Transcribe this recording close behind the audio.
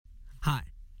Hi,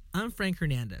 I'm Frank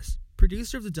Hernandez,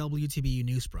 producer of the WTBU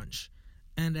News Brunch.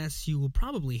 And as you will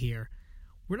probably hear,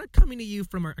 we're not coming to you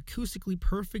from our acoustically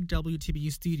perfect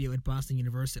WTBU studio at Boston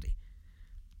University.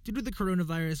 Due to the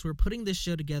coronavirus, we're putting this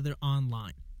show together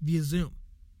online, via Zoom.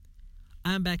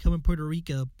 I'm back home in Puerto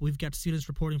Rico, but we've got students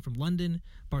reporting from London,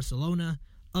 Barcelona,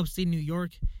 upstate New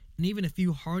York, and even a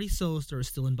few hardy souls that are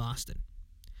still in Boston.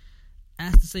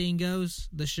 As the saying goes,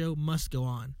 the show must go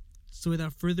on. So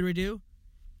without further ado,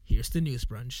 here's the News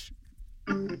Brunch.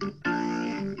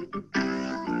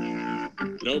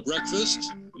 No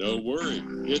breakfast? No worry.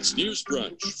 It's News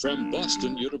Brunch from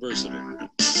Boston University.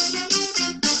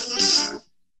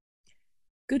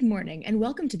 Good morning, and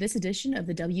welcome to this edition of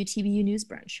the WTBU News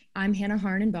Brunch. I'm Hannah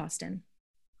Harn in Boston.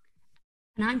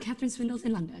 And I'm Catherine Swindles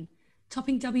in London.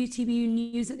 Topping WTBU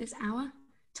News at this hour,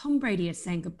 Tom Brady is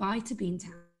saying goodbye to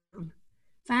Beantown.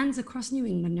 Fans across New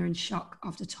England are in shock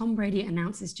after Tom Brady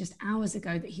announces just hours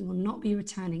ago that he will not be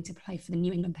returning to play for the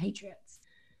New England Patriots.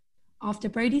 After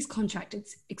Brady's contract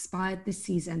expired this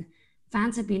season,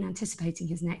 fans had been anticipating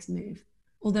his next move.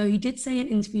 Although he did say in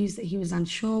interviews that he was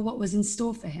unsure what was in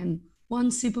store for him, one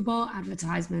Super Bowl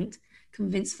advertisement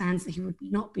convinced fans that he would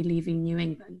not be leaving New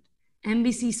England.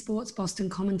 NBC Sports Boston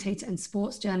commentator and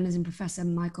sports journalism professor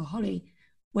Michael Holley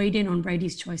weighed in on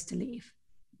Brady's choice to leave.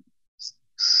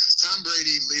 Tom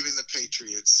Brady leaving the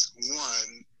Patriots,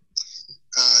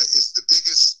 is the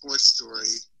biggest sports story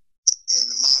in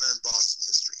modern Boston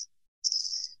history.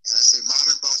 And I say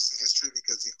modern Boston history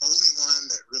because the only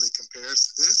one that really compares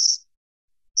to this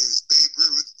is Babe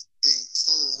Ruth being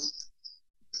sold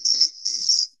to the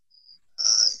Yankees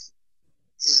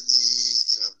in the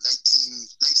 1918.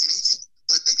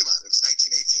 But think about it, it was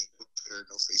 1918. No Twitter,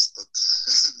 no Facebook,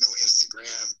 no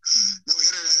Instagram, no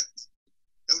internet,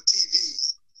 no TV.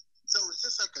 So it's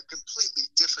just like a completely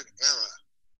different era.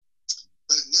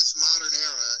 But in this modern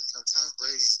era, Tom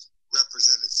Brady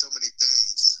represented so many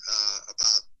things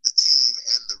about the team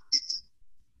and the reason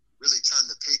really turned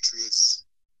the Patriots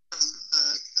from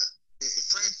a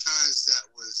franchise that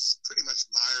was pretty much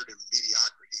mired in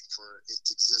mediocrity for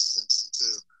its existence to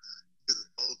the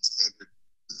gold standard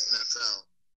in the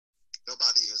NFL.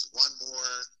 Nobody has won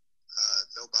more.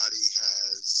 Nobody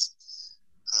has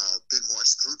been more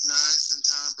scrutinized than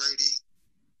Tom Brady.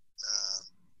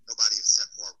 Nobody has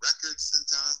set more records than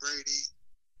Tom Brady.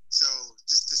 So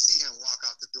just to see him walk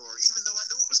out the door, even though I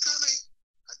knew it was coming,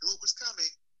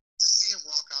 to see him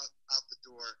walk out the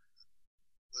door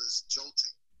was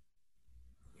jolting.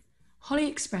 Holley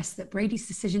expressed that Brady's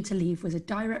decision to leave was a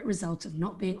direct result of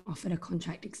not being offered a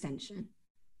contract extension.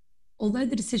 Although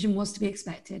the decision was to be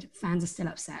expected, fans are still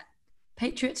upset.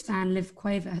 Patriots fan Liv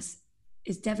Cuevas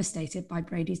is devastated by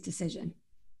Brady's decision.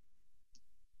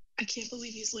 I can't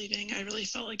believe he's leaving. I really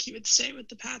felt like he would stay with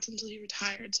the Pats until he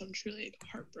retired, so I'm truly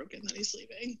heartbroken that he's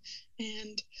leaving.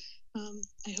 And I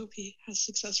hope he has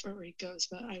success wherever he goes,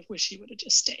 but I wish he would have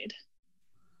just stayed.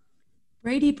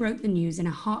 Brady broke the news in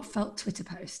a heartfelt Twitter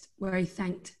post where he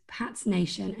thanked Pats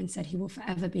Nation and said he will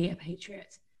forever be a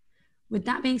Patriot. With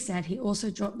that being said, he also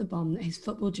dropped the bomb that his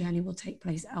football journey will take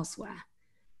place elsewhere.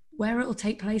 Where it will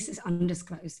take place is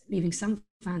undisclosed, leaving some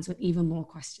fans with even more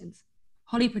questions.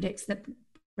 Holley predicts that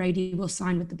Brady will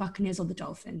sign with the Buccaneers or the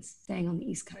Dolphins, staying on the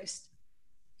East Coast.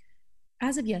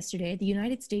 As of yesterday, the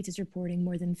United States is reporting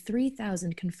more than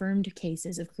 3,000 confirmed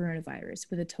cases of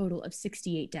coronavirus, with a total of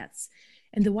 68 deaths.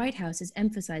 And the White House is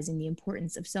emphasizing the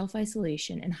importance of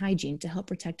self-isolation and hygiene to help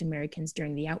protect Americans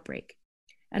during the outbreak.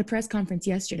 At a press conference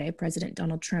yesterday, President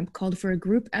Donald Trump called for a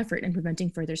group effort in preventing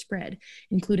further spread,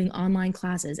 including online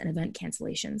classes and event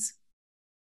cancellations.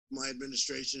 My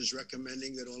administration is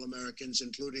recommending that all Americans,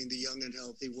 including the young and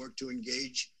healthy, work to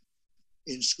engage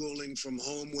in schooling from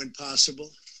home when possible,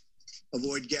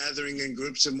 avoid gathering in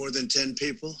groups of more than 10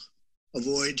 people,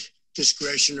 avoid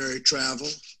discretionary travel,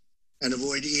 and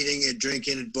avoid eating and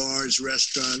drinking at bars,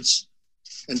 restaurants,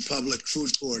 and public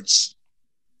food courts.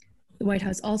 The White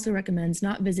House also recommends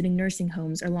not visiting nursing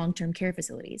homes or long-term care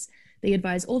facilities. They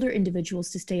advise older individuals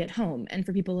to stay at home and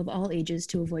for people of all ages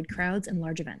to avoid crowds and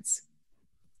large events.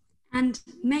 And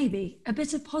maybe a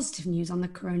bit of positive news on the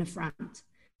corona front.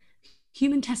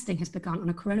 Human testing has begun on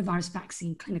a coronavirus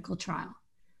vaccine clinical trial.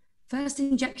 First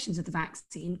injections of the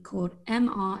vaccine, called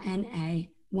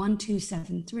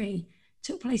mRNA-1273,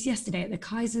 took place yesterday at the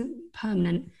Kaiser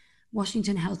Permanente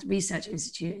Washington Health Research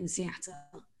Institute in Seattle.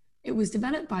 It was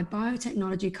developed by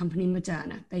biotechnology company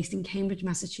Moderna, based in Cambridge,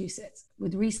 Massachusetts,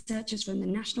 with researchers from the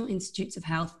National Institutes of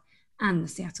Health and the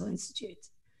Seattle Institute.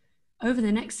 Over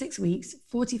the next 6 weeks,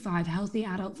 45 healthy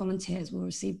adult volunteers will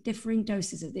receive differing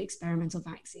doses of the experimental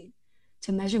vaccine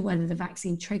to measure whether the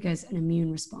vaccine triggers an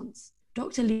immune response.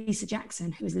 Dr. Lisa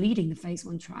Jackson, who is leading the phase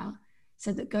 1 trial,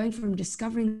 said that going from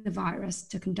discovering the virus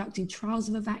to conducting trials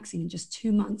of a vaccine in just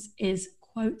 2 months is,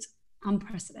 quote,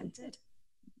 unprecedented.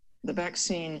 The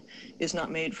vaccine is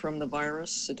not made from the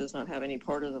virus. It does not have any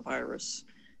part of the virus.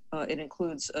 It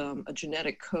includes a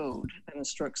genetic code that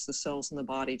instructs the cells in the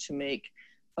body to make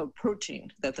a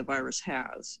protein that the virus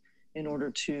has in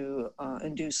order to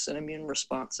induce an immune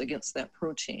response against that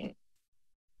protein.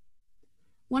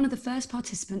 One of the first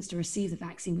participants to receive the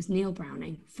vaccine was Neil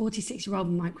Browning, 46-year-old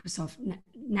Microsoft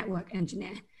network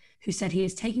engineer, who said he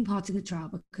is taking part in the trial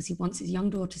because he wants his young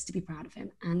daughters to be proud of him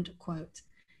and, quote,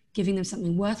 giving them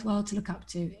something worthwhile to look up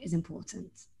to is important.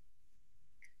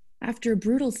 After a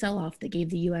brutal sell-off that gave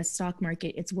the U.S. stock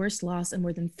market its worst loss in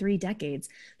more than 3 decades,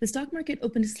 the stock market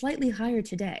opened slightly higher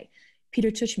today.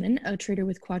 Peter Tuchman, a trader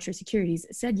with Quattro Securities,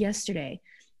 said yesterday,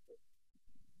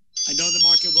 I know the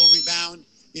market will rebound.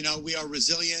 We are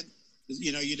resilient.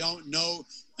 You don't know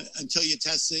until you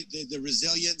test the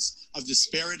resilience of the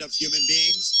spirit of human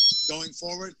beings going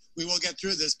forward. We will get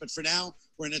through this, but for now,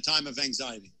 we're in a time of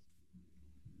anxiety.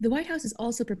 The White House is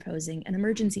also proposing an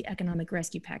emergency economic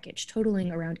rescue package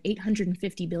totaling around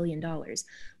 $850 billion,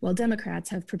 while Democrats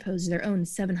have proposed their own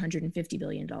 $750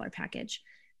 billion package.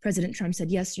 President Trump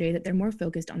said yesterday that they're more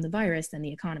focused on the virus than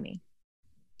the economy.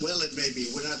 Well, it may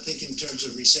be. We're not thinking in terms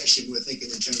of recession. We're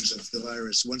thinking in terms of the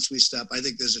virus. Once we stop, I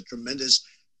think there's a tremendous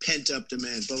pent-up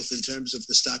demand, both in terms of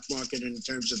the stock market and in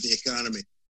terms of the economy.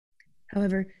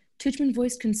 However, Tuchman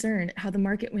voiced concern how the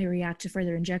market may react to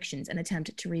further injections and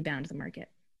attempt to rebound the market.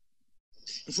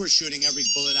 If we're shooting every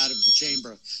bullet out of the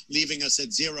chamber, leaving us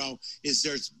at zero, is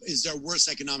there worse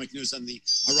economic news on the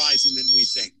horizon than we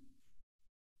think?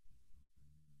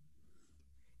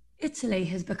 Italy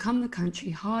has become the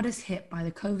country hardest hit by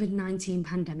the COVID-19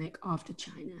 pandemic after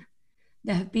China.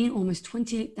 There have been almost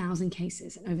 28,000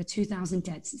 cases and over 2,000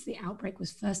 dead since the outbreak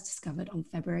was first discovered on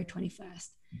February 21st,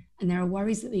 and there are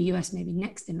worries that the US may be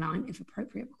next in line if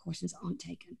appropriate precautions aren't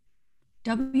taken.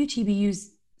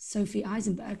 WTBU's Sophie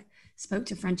Eisenberg spoke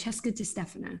to Francesca Di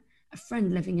Stefano, a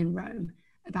friend living in Rome,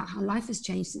 about how life has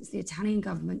changed since the Italian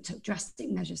government took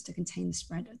drastic measures to contain the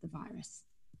spread of the virus.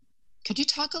 Could you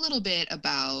talk a little bit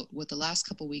about what the last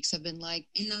couple of weeks have been like?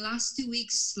 In the last 2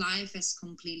 weeks, life has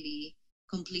completely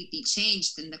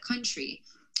changed in the country.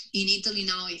 In Italy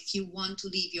now, if you want to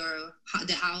leave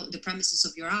the premises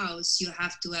of your house, you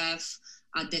have to have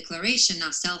a declaration,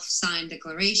 a self-signed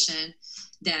declaration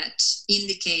that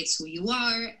indicates who you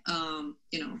are.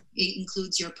 It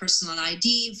includes your personal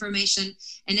ID information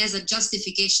and as a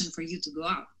justification for you to go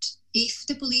out. If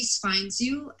the police finds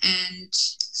you and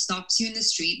stops you in the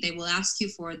street, they will ask you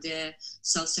for the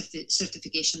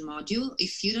self-certification module.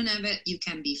 If you don't have it, you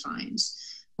can be fined.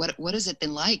 What has it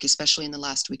been like, especially in the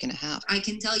last week and a half? I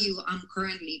can tell you I'm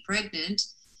currently pregnant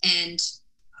and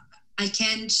I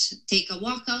can't take a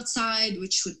walk outside,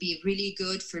 which would be really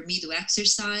good for me to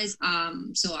exercise.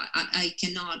 So I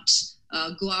cannot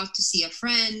go out to see a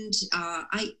friend.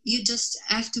 You just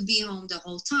have to be home the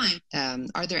whole time.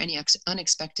 Are there any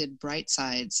unexpected bright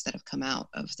sides that have come out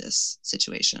of this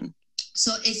situation?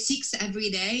 So at 6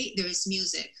 every day, there is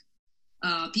music.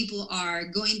 People are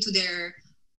going to their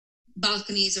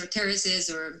balconies or terraces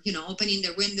or, opening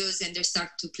their windows and they start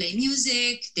to play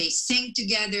music. They sing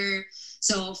together.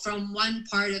 So from one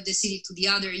part of the city to the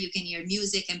other, you can hear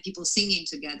music and people singing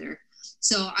together.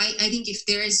 So I think if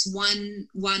there is one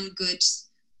good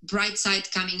bright side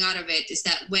coming out of it is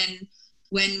that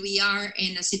when we are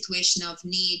in a situation of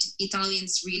need,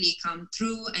 Italians really come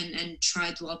through and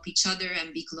try to help each other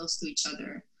and be close to each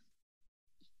other.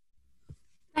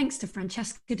 Thanks to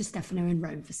Francesca Di Stefano in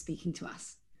Rome for speaking to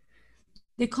us.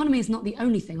 The economy is not the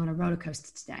only thing on a roller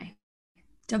coaster today.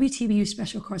 WTBU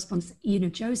special correspondent Ina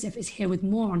Joseph is here with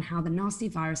more on how the nasty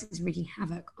virus is wreaking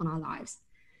havoc on our lives.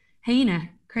 Hey Ina,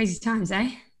 crazy times,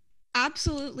 eh?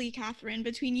 Absolutely, Catherine.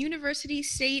 Between university,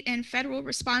 state, and federal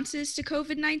responses to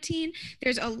COVID-19,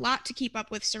 there's a lot to keep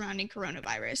up with surrounding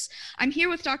coronavirus. I'm here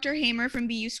with Dr. Hamer from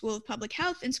BU School of Public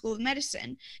Health and School of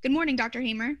Medicine. Good morning, Dr.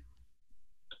 Hamer.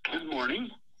 Good morning.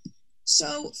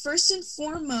 So first and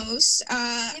foremost,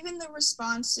 given the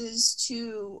responses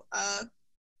to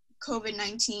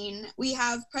COVID-19, we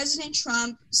have President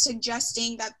Trump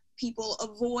suggesting that people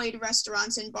avoid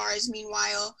restaurants and bars.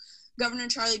 Meanwhile, Governor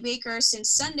Charlie Baker,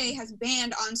 since Sunday, has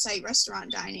banned on-site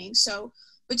restaurant dining. So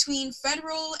between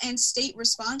federal and state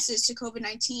responses to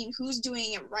COVID-19, who's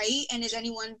doing it right, and is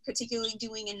anyone particularly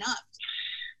doing enough?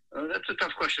 That's a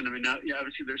tough question. I mean,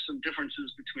 obviously there's some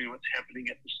differences between what's happening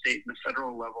at the state and the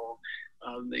federal level.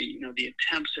 The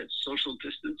attempts at social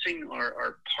distancing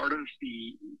are part of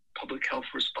the public health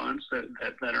response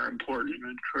that are important,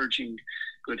 encouraging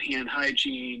good hand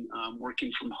hygiene,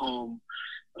 working from home,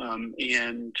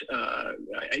 and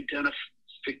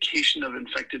identification of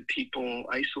infected people,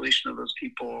 isolation of those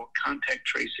people, contact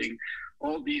tracing.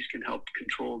 All these can help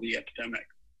control the epidemic.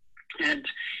 And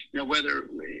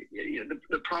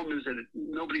the problem is that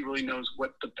nobody really knows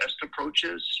what the best approach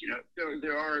is.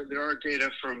 There are data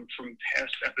from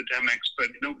past epidemics, but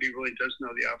nobody really does know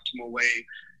the optimal way.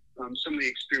 Some of the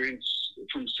experience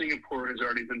from Singapore has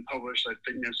already been published. I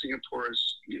think Singapore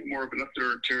is more of an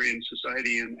authoritarian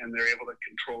society, and they're able to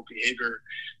control behavior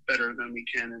better than we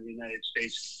can in the United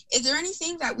States. Is there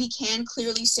anything that we can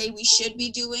clearly say we should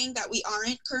be doing that we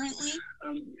aren't currently?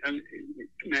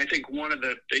 I think one of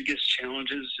the biggest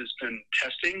challenges has been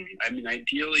testing.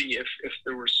 Ideally, if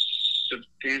there were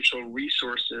substantial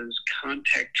resources,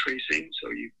 contact tracing.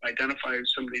 So you identify if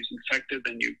somebody's infected,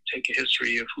 then you take a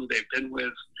history of who they've been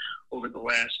with over the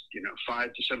last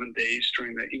 5 to 7 days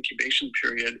during the incubation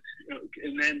period,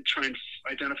 and then try and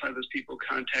identify those people,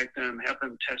 contact them, have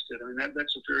them tested.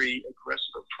 That's a very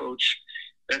aggressive approach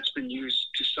that's been used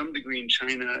to some degree in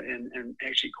China and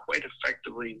actually quite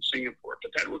effectively in Singapore.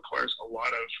 But that requires a lot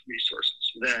of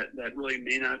resources that really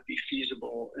may not be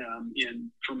feasible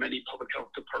for many public health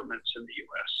departments in the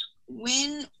U.S.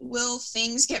 When will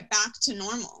things get back to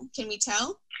normal? Can we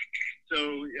tell? So,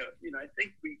 I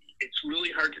think it's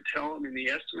really hard to tell. The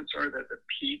estimates are that the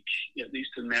peak, at least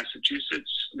in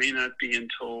Massachusetts, may not be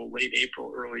until late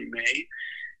April, early May.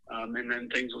 And then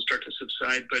things will start to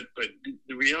subside. But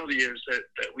the reality is that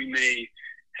we may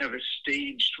have a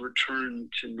staged return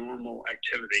to normal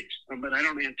activities. But I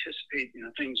don't anticipate,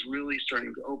 things really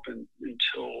starting to open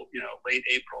until, late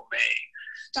April, May.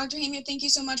 Dr. Hamir, thank you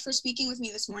so much for speaking with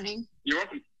me this morning. You're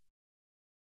welcome.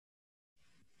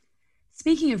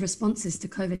 Speaking of responses to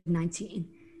COVID-19,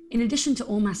 in addition to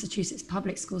all Massachusetts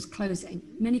public schools closing,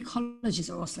 many colleges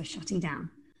are also shutting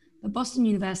down. But Boston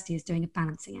University is doing a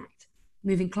balancing act,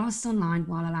 moving classes online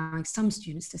while allowing some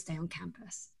students to stay on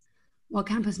campus. While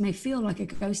campus may feel like a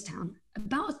ghost town,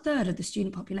 about a third of the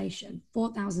student population,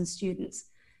 4,000 students,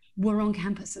 were on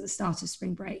campus at the start of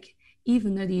spring break,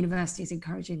 even though the university is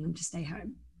encouraging them to stay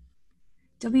home.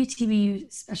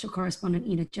 WTBU special correspondent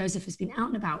Ina Joseph has been out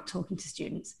and about talking to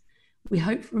students. We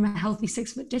hope from a healthy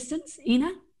 6-foot distance.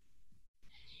 Ina?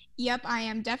 Yep, I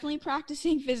am definitely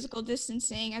practicing physical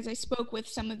distancing as I spoke with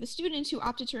some of the students who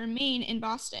opted to remain in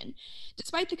Boston.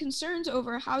 Despite the concerns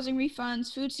over housing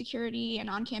refunds, food security, and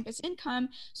on-campus income,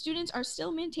 students are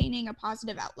still maintaining a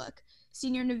positive outlook.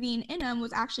 Senior Naveen Inam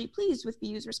was actually pleased with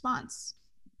BU's response.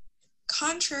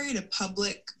 Contrary to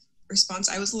public response,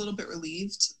 I was a little bit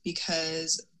relieved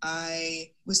because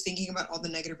I was thinking about all the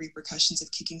negative repercussions of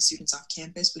kicking students off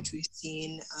campus, which we've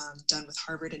seen done with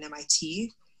Harvard and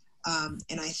MIT.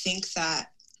 And I think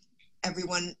that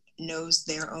everyone knows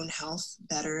their own health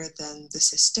better than the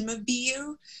system of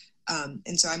BU.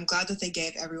 And so I'm glad that they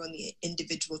gave everyone the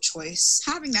individual choice.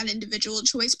 Having that individual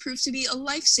choice proved to be a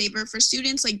lifesaver for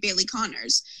students like Bailey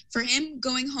Connors. For him,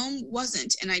 going home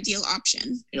wasn't an ideal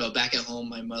option. Back at home,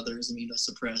 my mother's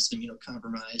immunosuppressed,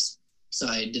 immunocompromised. So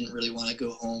I didn't really want to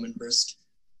go home and risk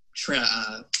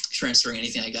transferring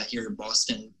anything I got here to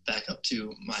Boston back up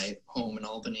to my home in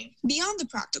Albany. Beyond the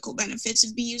practical benefits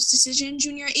of BU's decision,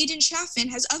 junior Aiden Chaffin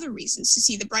has other reasons to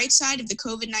see the bright side of the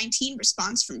COVID-19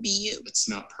 response from BU. It's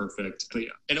not perfect, but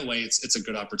in a way it's a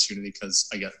good opportunity because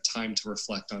I get time to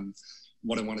reflect on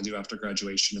what I want to do after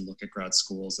graduation and look at grad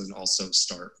schools and also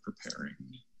start preparing.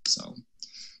 So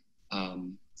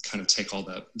kind of take all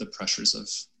the pressures of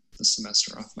the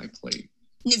semester off my plate.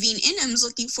 Naveen Inam's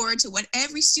looking forward to what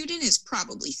every student is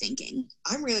probably thinking.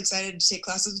 I'm really excited to take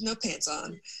classes with no pants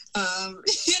on.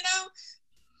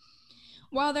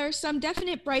 While there are some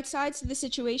definite bright sides to the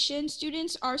situation,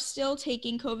 students are still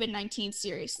taking COVID-19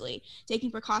 seriously, taking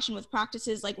precaution with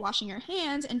practices like washing your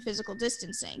hands and physical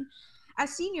distancing.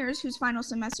 As seniors whose final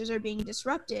semesters are being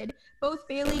disrupted, both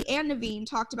Bailey and Naveen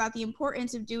talked about the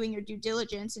importance of doing your due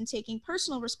diligence and taking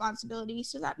personal responsibility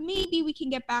so that maybe we can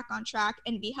get back on track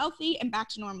and be healthy and back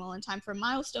to normal in time for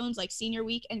milestones like senior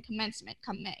week and commencement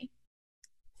come May.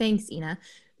 Thanks, Ina.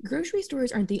 Grocery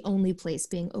stores aren't the only place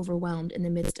being overwhelmed in the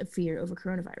midst of fear over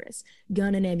coronavirus.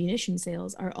 Gun and ammunition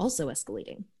sales are also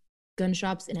escalating. Gun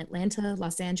shops in Atlanta,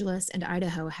 Los Angeles, and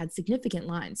Idaho had significant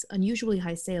lines, unusually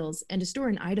high sales, and a store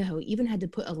in Idaho even had to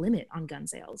put a limit on gun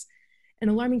sales. An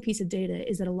alarming piece of data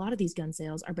is that a lot of these gun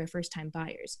sales are by first-time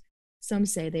buyers. Some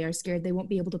say they are scared they won't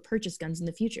be able to purchase guns in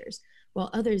the future, while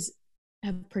others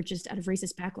have purchased out of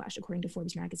racist backlash, according to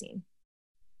Forbes magazine.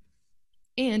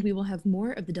 And we will have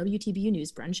more of the WTBU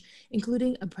News Brunch,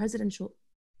 including a presidential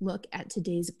look at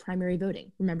today's primary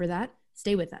voting. Remember that?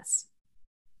 Stay with us.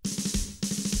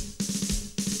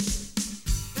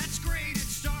 That's great. It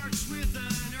starts with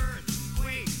an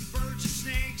earthquake, birds and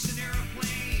snakes, an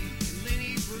airplane.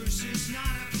 Lenny Bruce is not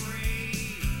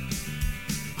afraid.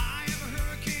 I have a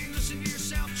hurricane. Listen to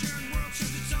yourself. Churn world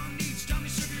serves its own needs. Dummy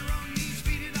serve your own needs.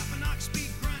 Speed it up and knock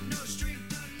speed. Grunt no strength.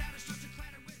 The ladder starts to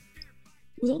clatter with fear.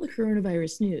 With all the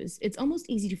coronavirus news, it's almost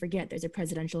easy to forget there's a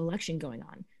presidential election going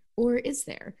on. Or is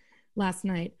there? Last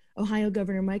night, Ohio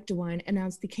Governor Mike DeWine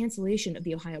announced the cancellation of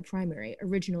the Ohio primary,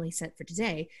 originally set for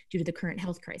today due to the current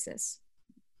health crisis.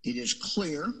 It is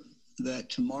clear that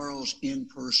tomorrow's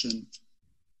in-person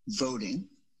voting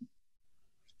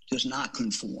does not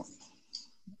conform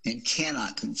and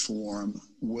cannot conform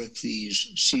with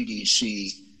these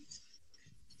CDC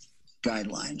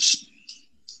guidelines.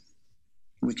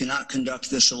 We cannot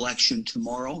conduct this election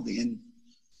tomorrow, the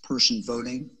in-person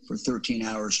voting, for 13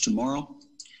 hours tomorrow,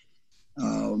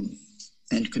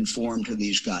 and conform to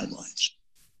these guidelines.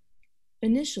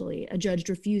 Initially, a judge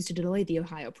refused to delay the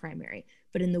Ohio primary,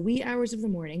 but in the wee hours of the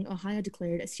morning, Ohio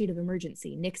declared a state of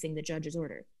emergency, nixing the judge's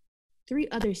order. 3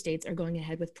 other states are going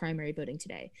ahead with primary voting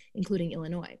today, including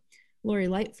Illinois. Lori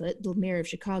Lightfoot, the mayor of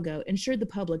Chicago, assured the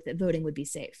public that voting would be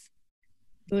safe.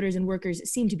 Voters and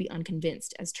workers seem to be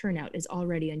unconvinced, as turnout is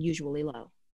already unusually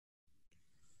low.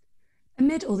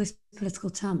 Amid all this political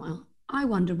turmoil, I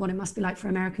wondered what it must be like for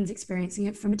Americans experiencing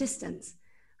it from a distance.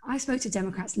 I spoke to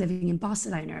Democrats living in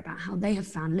Barcelona about how they have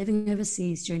found living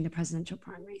overseas during the presidential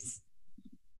primaries.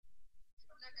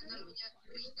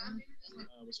 It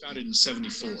was founded in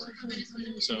 '74,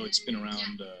 so it's been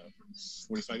around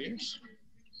 45 years.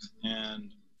 And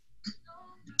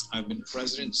I've been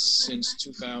president since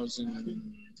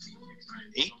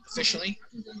 2008, officially.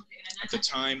 At the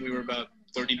time, we were about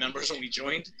 30 members when we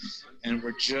joined, and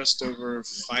we're just over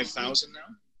 5,000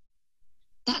 now.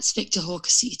 That's Victor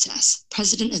Horcasitas,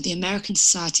 president of the American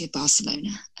Society of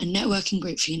Barcelona, a networking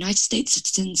group for United States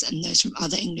citizens and those from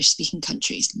other English-speaking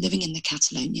countries living in the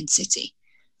Catalonian city.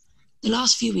 The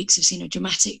last few weeks have seen a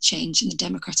dramatic change in the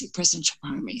Democratic presidential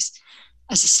primaries,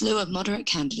 as a slew of moderate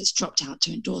candidates dropped out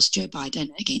to endorse Joe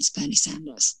Biden against Bernie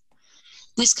Sanders.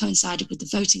 This coincided with the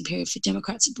voting period for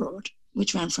Democrats abroad,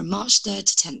 which ran from March 3rd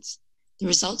to 10th. The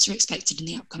results are expected in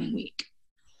the upcoming week.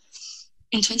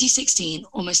 In 2016,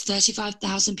 almost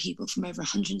 35,000 people from over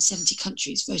 170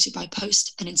 countries voted by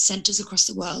post and in centers across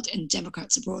the world in the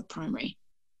Democrats abroad primary.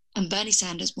 And Bernie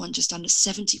Sanders won just under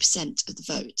 70% of the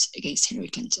vote against Hillary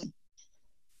Clinton.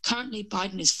 Currently,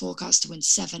 Biden is forecast to win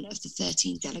 7 of the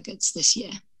 13 delegates this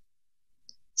year.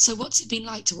 So what's it been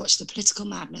like to watch the political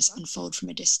madness unfold from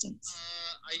a distance?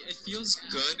 It feels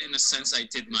good in the sense I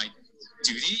did my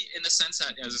duty, in the sense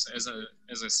that as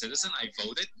a citizen, I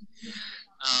voted.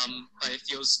 But it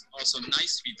feels also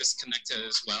nice to be disconnected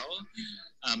as well,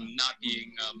 not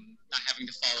having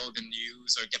to follow the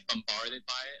news or get bombarded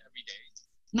by it every day.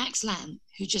 Max Lamb,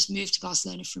 who just moved to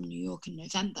Barcelona from New York in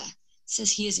November, says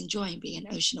he is enjoying being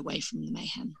an ocean away from the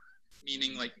mayhem.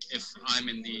 Meaning, like, if I'm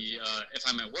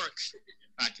at work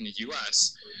back in the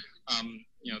U.S.,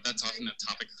 that's often a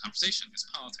topic of conversation is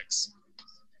politics,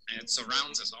 and it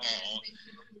surrounds us all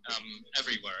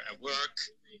everywhere at work,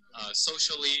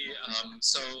 socially.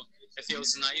 So it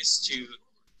feels nice to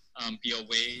be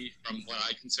away from what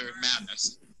I consider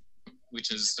madness,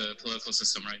 which is the political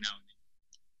system right now.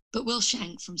 But Will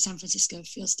Shank from San Francisco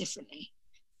feels differently.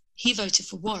 He voted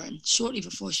for Warren shortly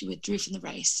before she withdrew from the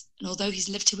race, and although he's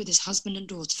lived here with his husband and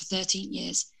daughter for 13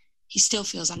 years, he still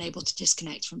feels unable to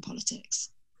disconnect from politics.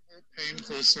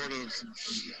 Painful sort of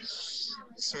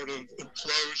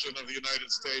implosion of the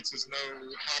United States is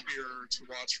no happier to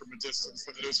watch from a distance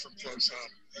than it is from close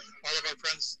up. All of our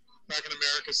friends back in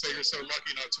America say you're so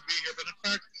lucky not to be here, but in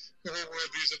fact, the whole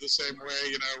world views it the same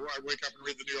way. I wake up and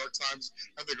read the New York Times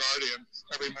and the Guardian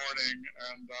every morning,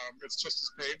 and it's just as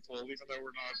painful, even though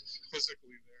we're not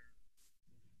physically there.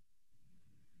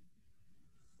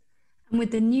 And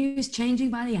with the news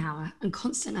changing by the hour and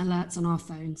constant alerts on our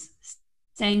phones,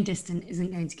 staying distant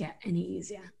isn't going to get any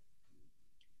easier.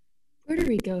 Puerto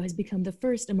Rico has become the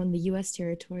first among the U.S.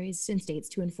 territories and states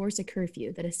to enforce a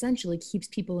curfew that essentially keeps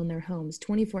people in their homes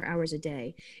 24 hours a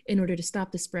day in order to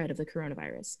stop the spread of the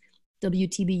coronavirus.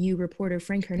 WTBU reporter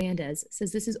Frank Hernandez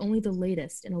says this is only the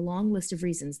latest in a long list of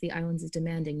reasons the island is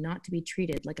demanding not to be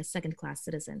treated like a second-class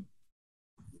citizen.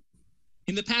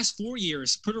 In the past 4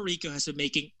 years, Puerto Rico has been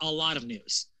making a lot of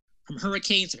news. From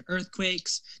hurricanes and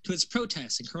earthquakes to its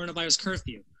protests and coronavirus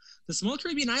curfew, the small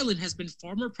Caribbean island has been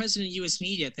far more present in U.S.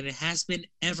 media than it has been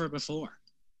ever before.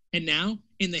 And now,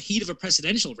 in the heat of a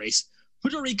presidential race,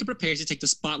 Puerto Rico prepares to take the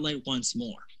spotlight once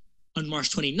more. On March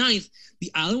 29th,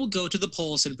 the island will go to the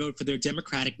polls and vote for their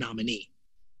Democratic nominee.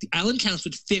 The island counts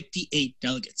with 58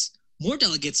 delegates, more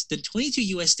delegates than 22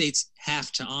 U.S. states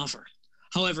have to offer.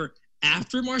 However,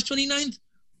 after March 29th,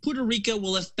 Puerto Rico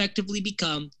will effectively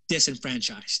become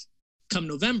disenfranchised. Come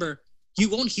November, you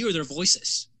won't hear their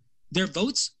voices. Their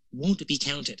votes won't be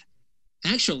counted.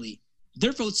 Actually,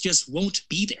 their votes just won't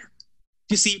be there.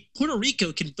 You see, Puerto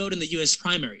Rico can vote in the U.S.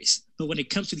 primaries, but when it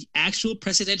comes to the actual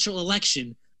presidential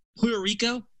election, Puerto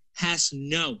Rico has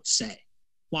no say.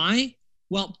 Why?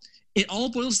 Well, it all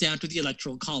boils down to the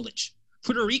Electoral College.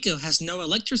 Puerto Rico has no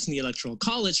electors in the Electoral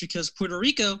College because Puerto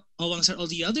Rico, alongside all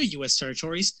the other U.S.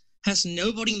 territories, has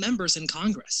no voting members in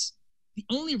Congress. The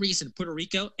only reason Puerto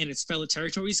Rico and its fellow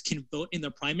territories can vote in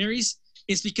the primaries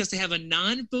is because they have a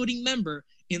non-voting member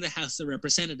in the House of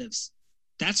Representatives.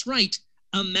 That's right,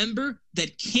 a member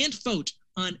that can't vote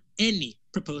on any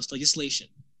proposed legislation.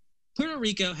 Puerto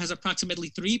Rico has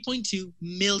approximately 3.2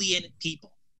 million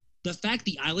people. The fact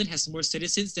the island has more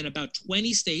citizens than about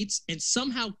 20 states and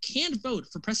somehow can't vote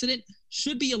for president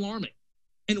should be alarming.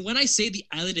 And when I say the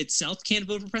island itself can't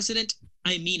vote for president,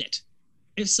 I mean it.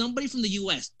 If somebody from the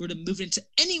US were to move into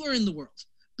anywhere in the world,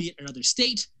 be it another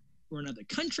state or another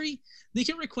country, they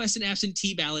can request an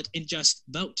absentee ballot and just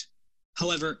vote.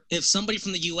 However, if somebody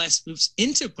from the US moves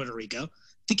into Puerto Rico,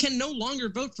 they can no longer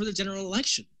vote for the general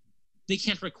election. They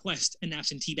can't request an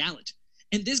absentee ballot.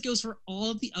 And this goes for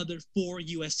all of the other 4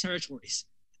 U.S. territories.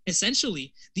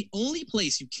 Essentially, the only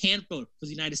place you can't vote for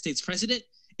the United States president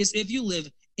is if you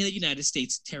live in a United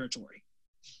States territory.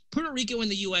 Puerto Rico and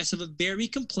the U.S. have a very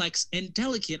complex and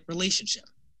delicate relationship.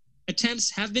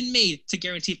 Attempts have been made to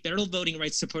guarantee federal voting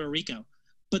rights to Puerto Rico,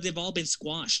 but they've all been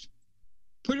squashed.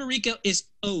 Puerto Rico is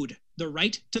owed the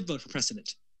right to vote for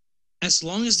president. As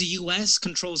long as the U.S.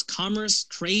 controls commerce,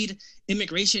 trade,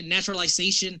 immigration,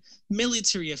 naturalization,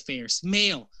 military affairs,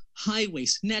 mail,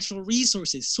 highways, natural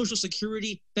resources, social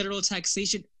security, federal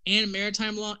taxation, and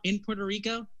maritime law in Puerto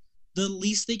Rico, the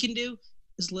least they can do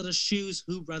is let us choose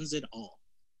who runs it all.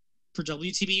 For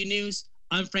WTBU News,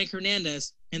 I'm Frank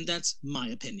Hernandez, and that's my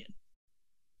opinion.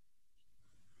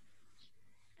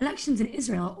 Elections in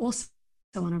Israel are also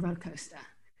on a roller coaster.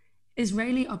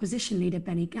 Israeli opposition leader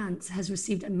Benny Gantz has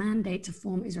received a mandate to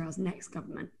form Israel's next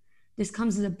government. This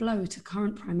comes as a blow to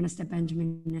current Prime Minister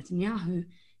Benjamin Netanyahu,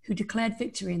 who declared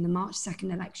victory in the March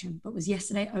 2nd election, but was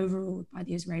yesterday overruled by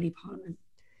the Israeli parliament.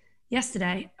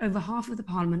 Yesterday, over half of the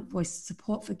parliament voiced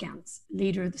support for Gantz,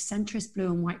 leader of the centrist Blue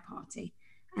and White Party,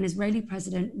 and Israeli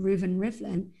President Reuven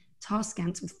Rivlin tasked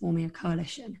Gantz with forming a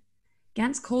coalition.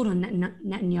 Gantz called on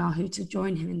Netanyahu to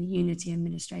join him in the unity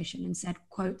administration and said,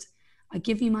 quote, "I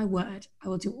give you my word, I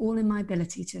will do all in my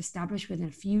ability to establish within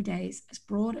a few days as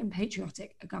broad and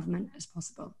patriotic a government as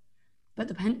possible. But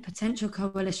the potential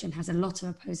coalition has a lot of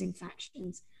opposing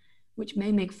factions, which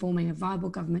may make forming a viable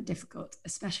government difficult,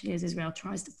 especially as Israel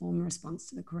tries to form a response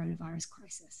to the coronavirus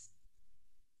crisis."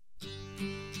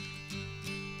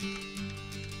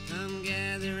 Come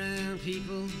gather round,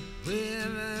 people,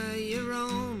 wherever you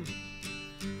roam,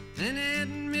 and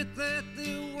admit that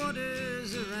the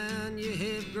waters around you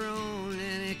have grown,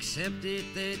 and accept it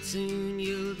that soon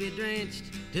you'll be drenched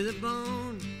to the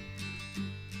bone.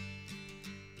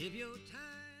 If your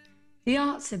The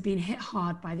arts have been hit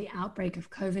hard by the outbreak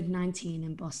of COVID-19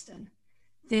 in Boston.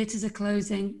 Theatres are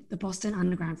closing, the Boston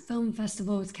Underground Film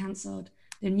Festival was cancelled,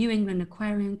 the New England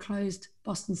Aquarium closed,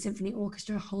 Boston Symphony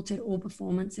Orchestra halted all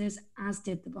performances, as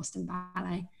did the Boston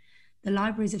Ballet. The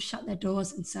libraries have shut their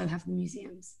doors, and so have the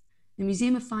museums. The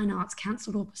Museum of Fine Arts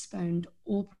cancelled or postponed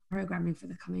all programming for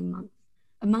the coming month.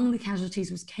 Among the casualties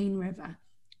was Cane River,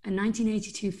 a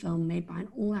 1982 film made by an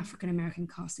all-African-American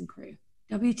cast and crew.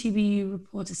 WTBU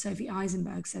reporter Sophie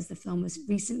Eisenberg says the film was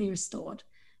recently restored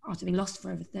after being lost for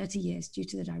over 30 years due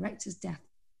to the director's death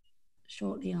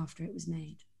shortly after it was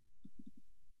made.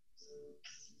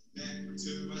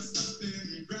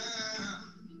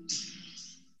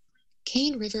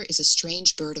 Cane River is a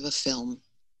strange bird of a film,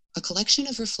 a collection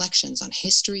of reflections on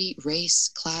history, race,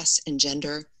 class, and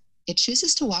gender. It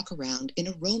chooses to walk around in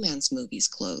a romance movie's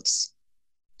clothes.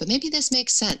 But maybe this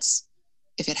makes sense.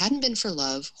 If it hadn't been for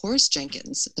love, Horace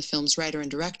Jenkins, the film's writer and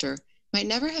director, might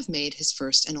never have made his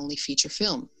first and only feature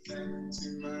film.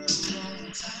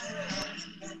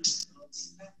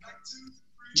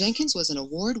 Jenkins was an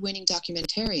award-winning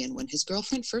documentarian when his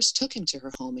girlfriend first took him to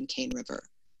her home in Cane River,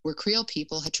 where Creole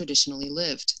people had traditionally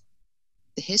lived.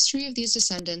 The history of these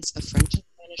descendants of French and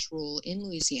Spanish rule in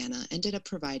Louisiana ended up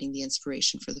providing the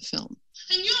inspiration for the film.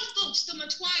 And your folks, the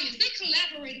Matoyas, they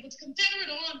collaborated with the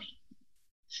Confederate Army.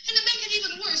 And to make it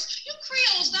even worse, you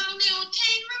Creoles down there on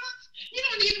Cane River, you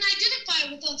don't even identify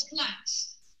Klux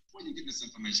Klans? Where do you get this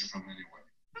information from anyway?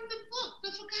 From the book,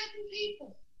 The Forgotten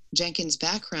People. Jenkins'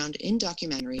 background in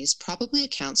documentaries probably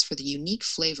accounts for the unique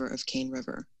flavor of Cane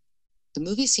River. The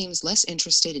movie seems less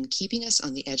interested in keeping us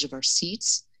on the edge of our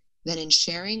seats than in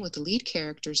sharing what the lead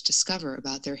characters discover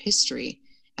about their history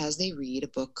as they read a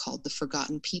book called The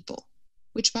Forgotten People,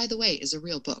 which, by the way, is a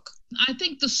real book. I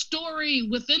think the story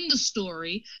within the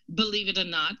story, believe it or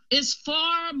not, is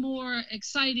far more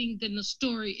exciting than the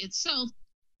story itself.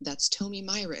 That's Tomi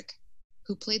Myrick,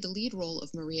 who played the lead role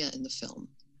of Maria in the film.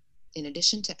 In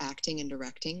addition to acting and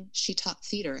directing, she taught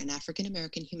theater and African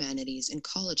American humanities in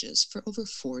colleges for over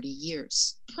 40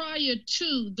 years. Prior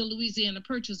to the Louisiana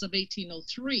Purchase of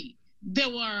 1803, there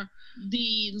were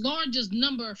the largest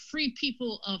number of free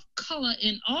people of color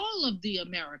in all of the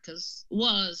Americas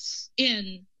was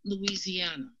in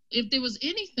Louisiana. If there was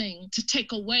anything to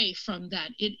take away from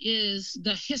that, it is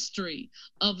the history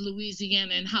of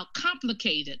Louisiana and how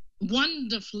complicated,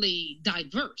 wonderfully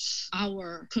diverse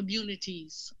our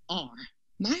communities are.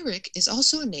 Myrick is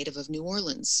also a native of New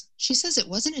Orleans. She says it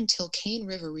wasn't until Cane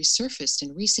River resurfaced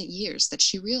in recent years that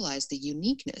she realized the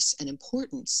uniqueness and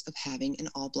importance of having an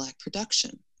all-Black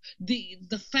production.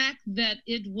 The fact that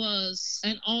it was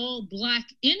an all-Black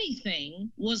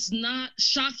anything was not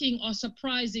shocking or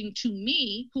surprising to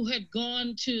me, who had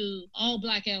gone to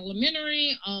all-Black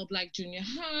elementary, all-Black junior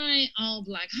high,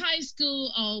 all-Black high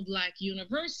school, all-Black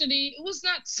university. It was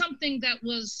not something that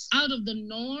was out of the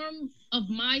norm of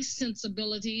my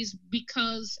sensibilities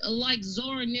because, like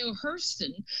Zora Neale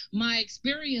Hurston, my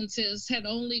experiences had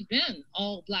only been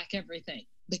all-Black everything.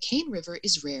 But Cane River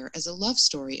is rare as a love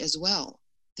story as well.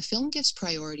 The film gives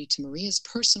priority to Maria's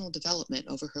personal development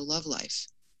over her love life,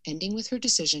 ending with her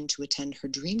decision to attend her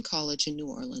dream college in New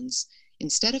Orleans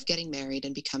instead of getting married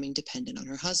and becoming dependent on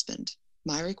her husband.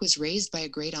 Myrick was raised by a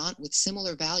great aunt with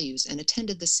similar values and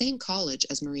attended the same college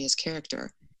as Maria's character,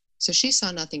 so she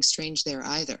saw nothing strange there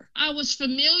either. I was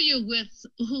familiar with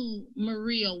who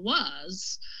Maria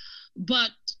was,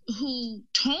 but who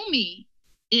Tomi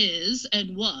is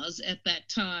and was at that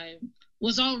time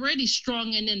was already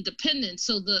strong and independent.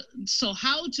 So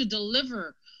how to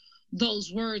deliver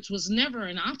those words was never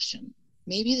an option.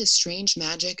 Maybe the strange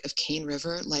magic of Cane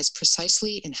River lies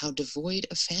precisely in how devoid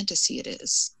of fantasy it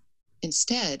is.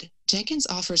 Instead, Jenkins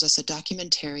offers us a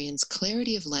documentarian's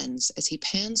clarity of lens as he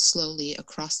pans slowly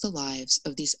across the lives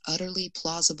of these utterly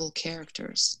plausible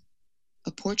characters.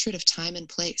 A portrait of time and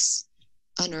place,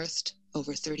 unearthed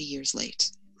over 30 years late.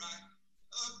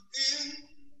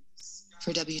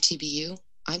 For WTBU,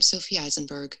 I'm Sophie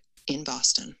Eisenberg in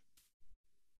Boston.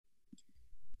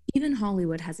 Even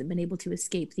Hollywood hasn't been able to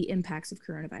escape the impacts of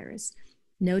coronavirus.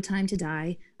 No Time to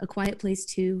Die, A Quiet Place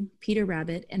 2, Peter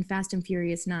Rabbit, and Fast and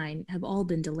Furious 9 have all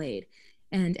been delayed,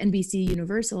 and NBC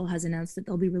Universal has announced that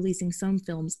they'll be releasing some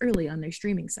films early on their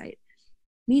streaming site.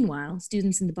 Meanwhile,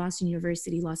 students in the Boston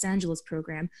University Los Angeles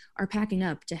program are packing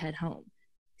up to head home.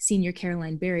 Senior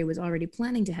Caroline Berry was already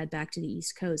planning to head back to the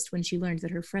East Coast when she learned that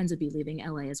her friends would be leaving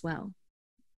LA as well.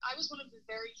 I was one of the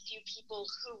very few people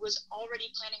who was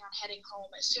already planning on heading home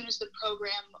as soon as the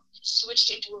program switched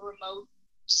into a remote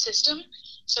system.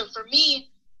 So for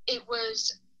me, it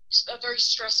was a very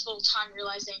stressful time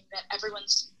realizing that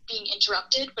everyone's being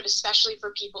interrupted, but especially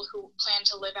for people who plan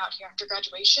to live out here after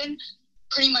graduation,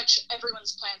 pretty much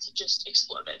everyone's plans have just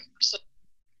exploded. So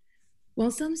while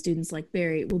some students like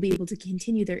Barry will be able to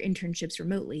continue their internships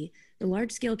remotely, the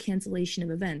large-scale cancellation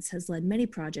of events has led many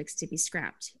projects to be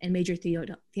scrapped and major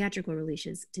theatrical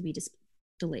releases to be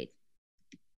delayed.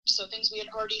 So things we had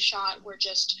already shot were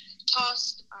just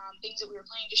tossed, things that we were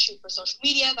planning to shoot for social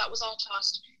media, that was all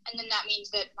tossed, and then that means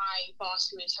that my boss,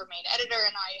 who is her main editor,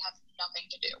 and I have nothing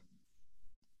to do.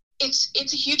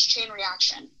 It's a huge chain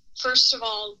reaction. First of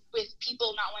all, with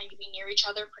people not wanting to be near each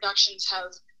other, productions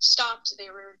have stopped. They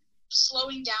were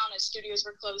slowing down as studios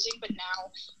were closing, but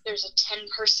now there's a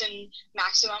 10-person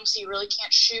maximum, so you really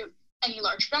can't shoot any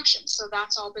large productions. So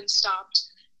that's all been stopped.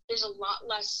 There's a lot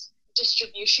less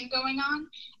distribution going on,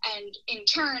 and in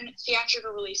turn,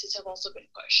 theatrical releases have also been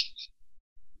pushed.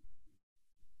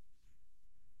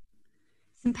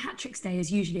 St. Patrick's Day is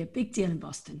usually a big deal in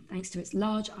Boston, thanks to its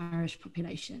large Irish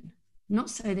population. Not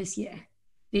so this year.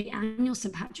 The annual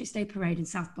St. Patrick's Day parade in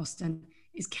South Boston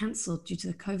is cancelled due to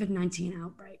the COVID-19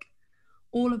 outbreak.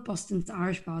 All of Boston's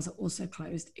Irish bars are also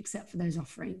closed, except for those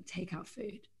offering takeout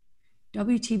food.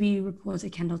 WTBU reporter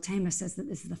Kendall Tamer says that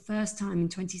this is the first time in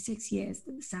 26 years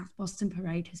that the South Boston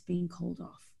Parade has been called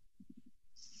off.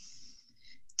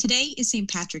 Today is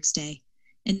St. Patrick's Day,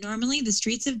 and normally the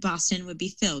streets of Boston would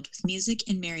be filled with music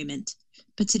and merriment,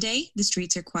 but today the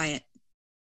streets are quiet.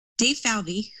 Dave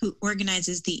Falvey, who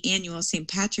organizes the annual St.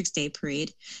 Patrick's Day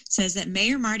parade, says that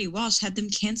Mayor Marty Walsh had them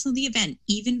cancel the event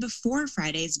even before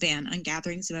Friday's ban on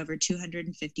gatherings of over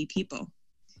 250 people.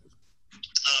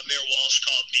 Mayor Walsh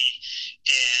called me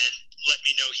and let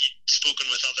me know he'd spoken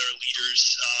with other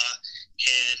leaders,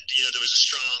 and there was a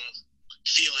strong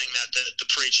feeling that the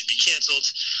parade should be canceled,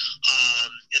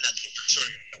 and that thing for sure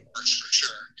works for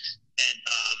sure. And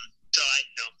so I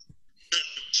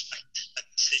certainly respect that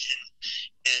decision,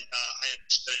 and I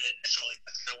understood it. I felt like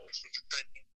that's kind of what things were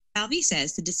trending. Falvey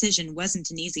says the decision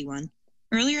wasn't an easy one.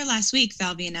 Earlier last week,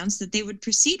 Falvey announced that they would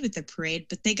proceed with the parade,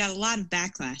 but they got a lot of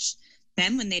backlash.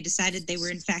 Then, when they decided they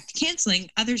were in fact canceling,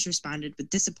 others responded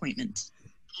with disappointment.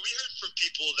 We heard from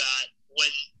people that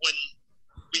when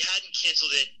we hadn't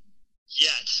canceled it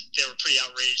yet, they were pretty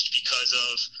outraged because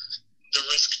of the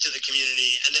risk to the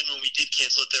community. And then when we did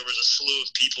cancel it, there was a slew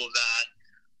of people that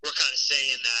were kind of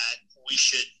saying that we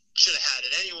should have had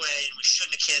it anyway, and we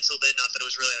shouldn't have canceled it, not that it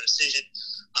was really our decision.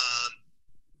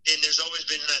 And there's always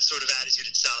been that sort of attitude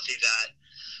in Southie that,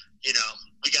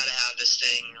 we got to have this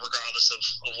thing regardless of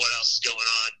what else is going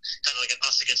on, kind of like an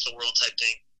us against the world type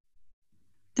thing.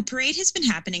 The parade has been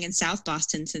happening in South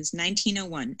Boston since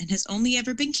 1901 and has only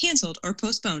ever been canceled or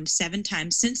postponed 7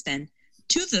 times since then,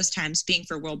 2 of those times being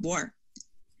for World War.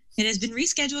 It has been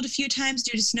rescheduled a few times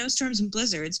due to snowstorms and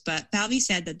blizzards, but Falvey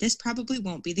said that this probably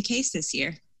won't be the case this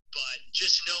year. But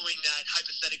just knowing that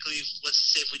hypothetically, let's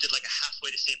say if we did like a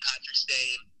halfway to St. Patrick's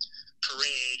Day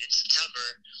parade in September,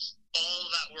 all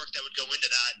of that work that would go into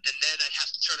that, and then I'd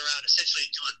have to turn around essentially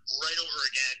and do it right over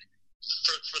again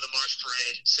for the March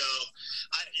parade. So,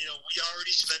 we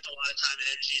already spent a lot of time and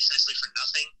energy essentially for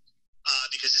nothing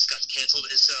because this got canceled,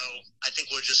 and so I think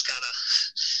we'll just kind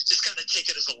of take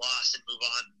it as a loss and move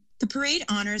on. The parade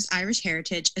honors Irish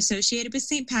heritage associated with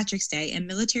St. Patrick's Day and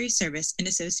military service in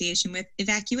association with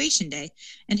Evacuation Day,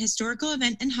 an historical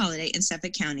event and holiday in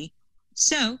Suffolk County.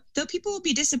 So, though people will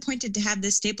be disappointed to have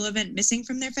this staple event missing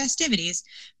from their festivities,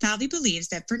 Falvey believes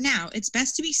that for now it's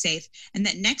best to be safe and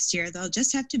that next year they'll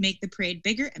just have to make the parade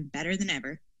bigger and better than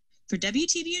ever. For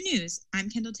WTBU News, I'm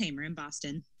Kendall Tamer in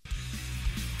Boston.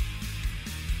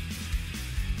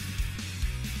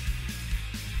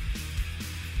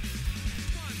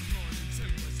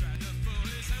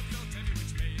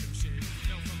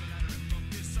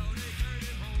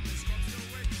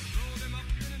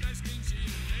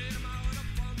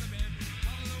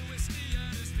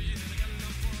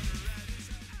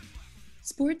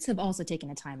 Sports have also taken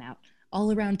a timeout.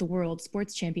 All around the world,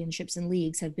 sports championships and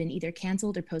leagues have been either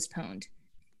canceled or postponed.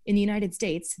 In the United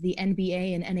States, the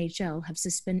NBA and NHL have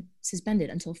suspended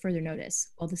until further notice,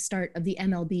 while the start of the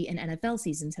MLB and NFL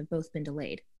seasons have both been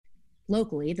delayed.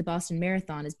 Locally, the Boston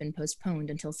Marathon has been postponed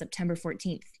until September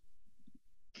 14th.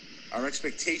 Our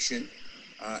expectation,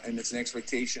 and it's an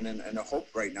expectation and a hope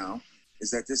right now,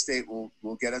 is that this date will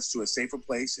get us to a safer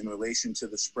place in relation to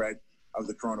the spread of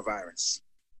the coronavirus.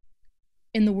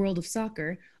 In the world of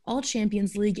soccer, all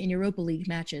Champions League and Europa League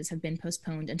matches have been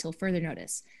postponed until further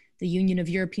notice. The Union of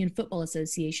European Football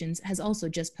Associations has also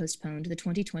just postponed the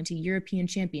 2020 European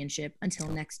Championship until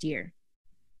next year.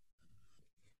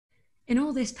 In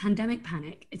all this pandemic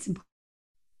panic, it's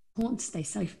important to stay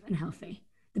safe and healthy.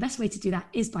 The best way to do that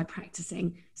is by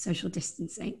practicing social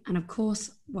distancing and, of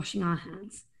course, washing our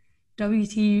hands.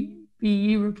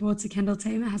 WTBU reporter Kendall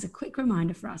Tamer has a quick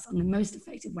reminder for us on the most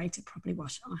effective way to properly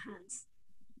wash our hands.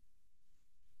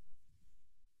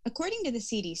 According to the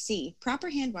CDC, proper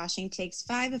hand washing takes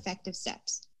 5 effective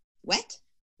steps: wet,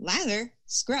 lather,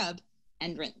 scrub,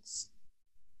 and rinse.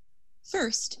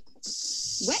 First,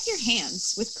 wet your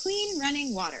hands with clean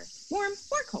running water, warm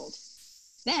or cold.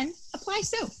 Then apply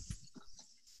soap.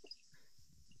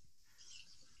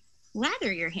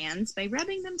 Lather your hands by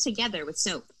rubbing them together with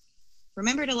soap.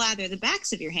 Remember to lather the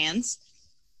backs of your hands,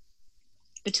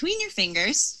 between your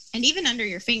fingers, and even under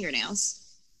your fingernails.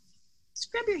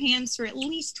 Scrub your hands for at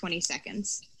least 20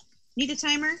 seconds. Need a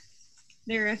timer?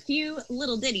 There are a few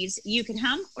little ditties you can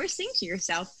hum or sing to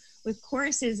yourself with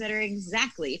choruses that are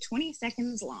exactly 20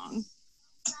 seconds long.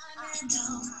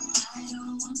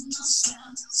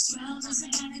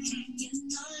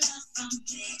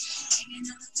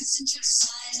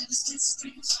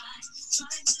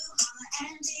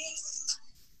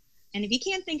 And if you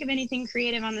can't think of anything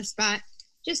creative on the spot,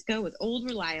 just go with Old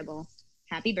Reliable.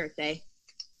 Happy birthday.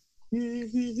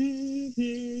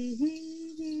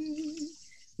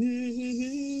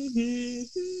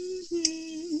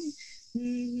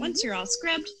 Once you're all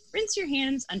scrubbed, rinse your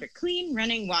hands under clean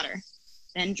running water.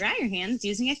 Then dry your hands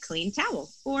using a clean towel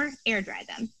or air dry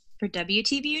them. For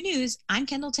WTBU News, I'm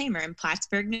Kendall Tamer in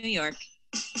Plattsburgh, New York.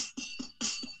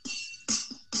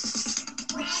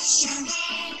 Wash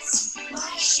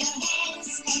your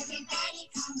hands, everybody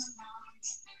come along.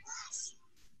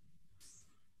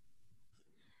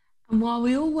 And while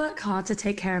we all work hard to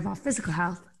take care of our physical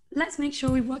health, let's make sure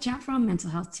we watch out for our mental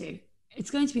health too.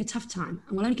 It's going to be a tough time,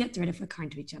 and we'll only get through it if we're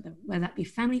kind to each other, whether that be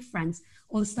family, friends,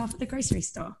 or the staff at the grocery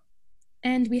store.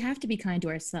 And we have to be kind to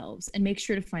ourselves and make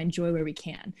sure to find joy where we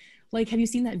can. Like, have you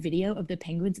seen that video of the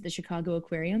penguins at the Chicago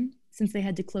Aquarium? Since they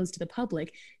had to close to the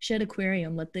public, Shed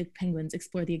Aquarium let the penguins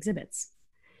explore the exhibits.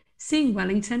 Seeing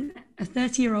Wellington, a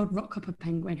 30-year-old rockhopper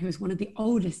penguin who is one of the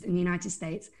oldest in the United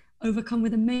States, overcome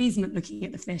with amazement looking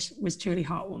at the fish was truly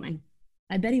heartwarming.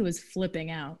 I bet he was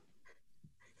flipping out.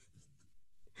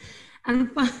 And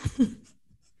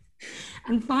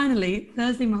finally,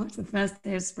 Thursday marks the first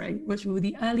day of spring, which will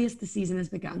be the earliest the season has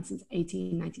begun since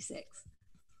 1896.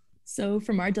 So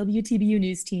from our WTBU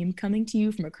News team, coming to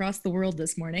you from across the world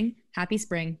this morning, happy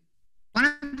spring.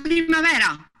 Buona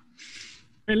primavera.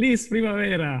 Feliz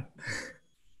primavera.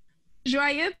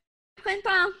 Joyeux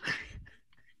printemps.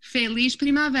 Feliz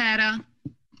primavera.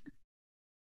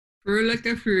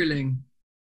 Fröhliche Frühling.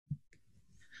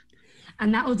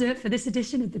 And that will do it for this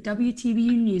edition of the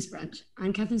WTBU News Brunch.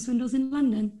 I'm Catherine Swindles in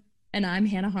London. And I'm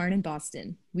Hannah Harn in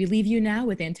Boston. We leave you now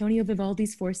with Antonio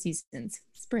Vivaldi's Four Seasons,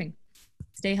 Spring.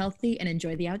 Stay healthy and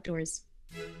enjoy the outdoors.